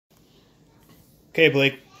Okay,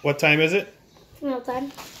 Blake, what time is it? No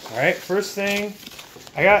time. All right, first thing,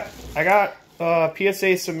 I got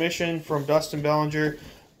PSA submission from Dustin Bellinger,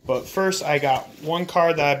 but first I got one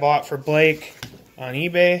card that I bought for Blake on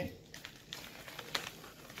eBay.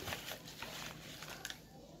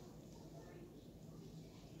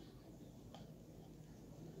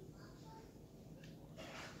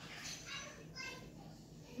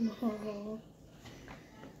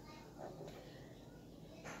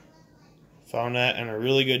 Found that in a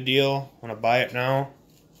really good deal. Want to buy it now?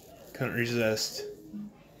 Couldn't resist.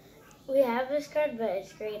 We have this card, but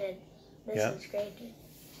it's graded. This is graded.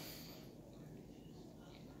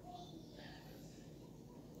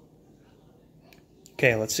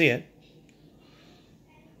 Okay, let's see it.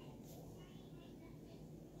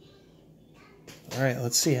 All right,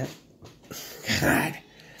 let's see it. God.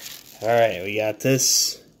 All right, we got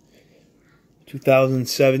this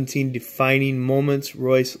 2017 Defining Moments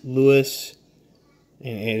Royce Lewis,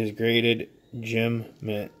 and it is graded Gem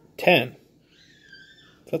Mint 10.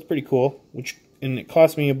 So that's pretty cool. And it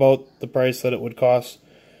cost me about the price that it would cost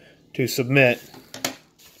to submit.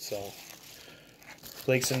 So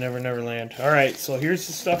Blake's in Never Never Land. All right, so here's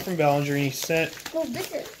the stuff from Bellinger. He sent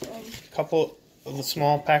a couple of the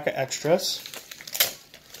small pack of extras.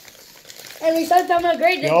 And we sent them a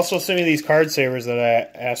grade. He also sent me these card savers that I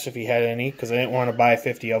asked if he had any because I didn't want to buy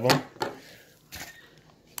 50 of them.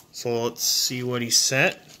 So let's see what he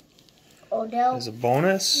sent. Odell. As a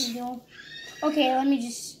bonus. Okay, let me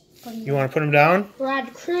just put them You want to put them down?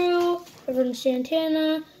 Rod Crew, Evan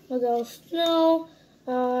Santana, Miguel Snow,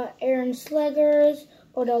 Aaron Slegers,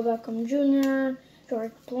 Odell Beckham Jr.,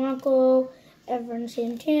 George Blanco, Evan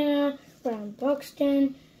Santana, Brown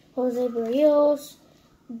Buxton, Jose Barrios,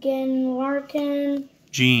 Gen Larkin,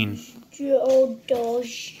 Gene. Joe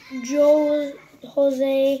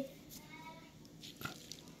Jose.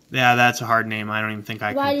 Yeah, that's a hard name. I don't even think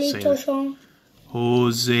I can say it.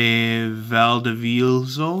 Jose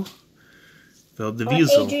Valdivieso.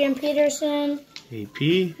 Adrian Peterson.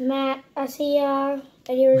 AP. Matt Asia.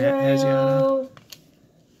 Eddie Rosario.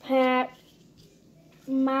 Pat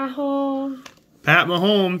Mahomes. Pat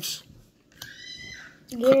Mahomes.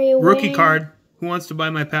 Gary Rookie Wayne. card. Who wants to buy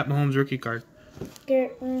my Pat Mahomes rookie card?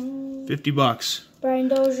 $50. Brian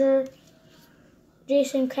Dozier.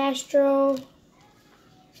 Jason Castro.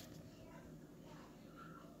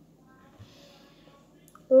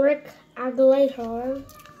 Rick Aguilera.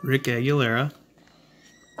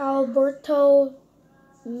 Alberto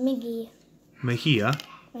Mejia.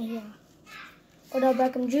 Odell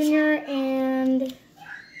Beckham Jr. and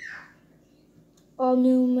Al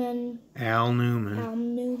Newman.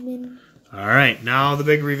 All right, now the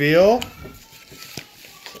big reveal.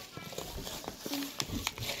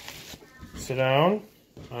 Sit down.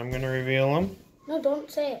 I'm going to reveal them. No, don't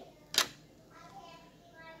say it.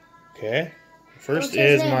 Okay. First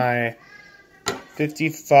is my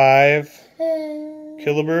 55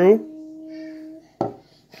 Killebrew.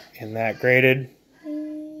 And that graded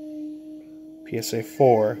PSA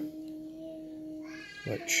 4.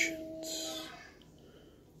 Which is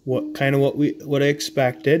what I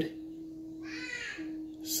expected.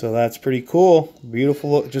 So that's pretty cool.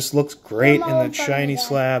 Beautiful look. Just looks great in that shiny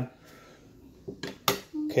slab.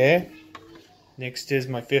 Okay. Next is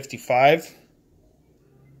my 55.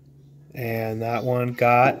 And that one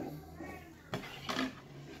got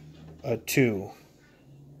a 2.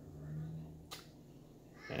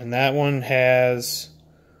 And that one has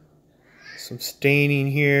some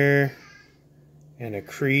staining here and a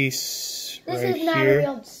crease right here. This is not a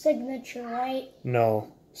real signature, right?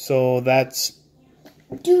 No. So that's...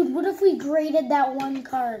 Dude, what if we graded that one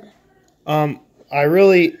card? I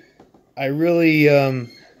really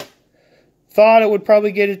thought it would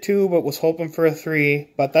probably get a 2, but was hoping for a 3.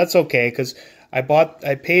 But that's okay, because I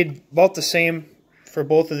paid about the same for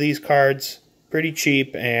both of these cards, pretty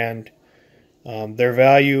cheap, and their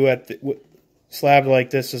value at slab like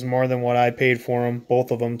this is more than what I paid for them,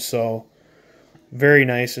 both of them. So very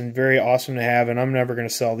nice and very awesome to have, and I'm never going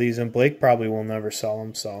to sell these, and Blake probably will never sell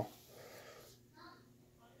them. So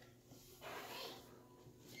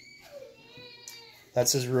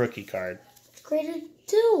that's his rookie card. It's graded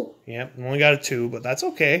 2. Yep, only got a 2, but that's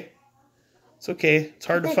okay. It's okay. It's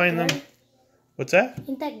hard to find them. What's that?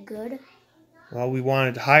 Ain't that good? Well, we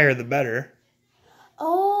wanted higher the better.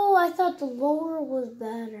 Oh, I thought the lower was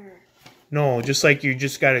better. No, just like you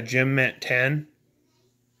just got a Gem Mint 10.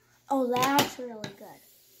 Oh, that's really good.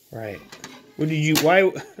 Right. What did you?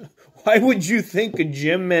 Why would you think a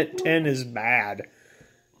Gem Mint 10 is bad?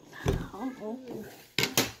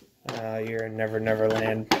 You're in Never Never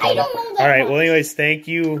Land. I don't know that. All right. Well, anyways, thank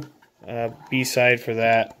you, B-Side, for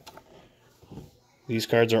that. These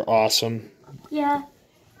cards are awesome. Yeah.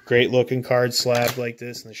 Great looking card slab like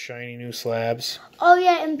this and the shiny new slabs. Oh,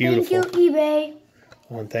 yeah, and Beautiful. thank you, eBay.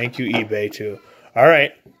 Oh, and thank you, eBay, too. All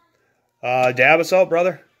right. Dab us out,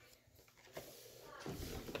 brother.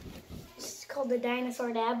 It's called the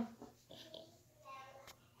Dinosaur Dab.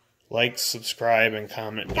 Like, subscribe, and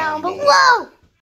comment Down below.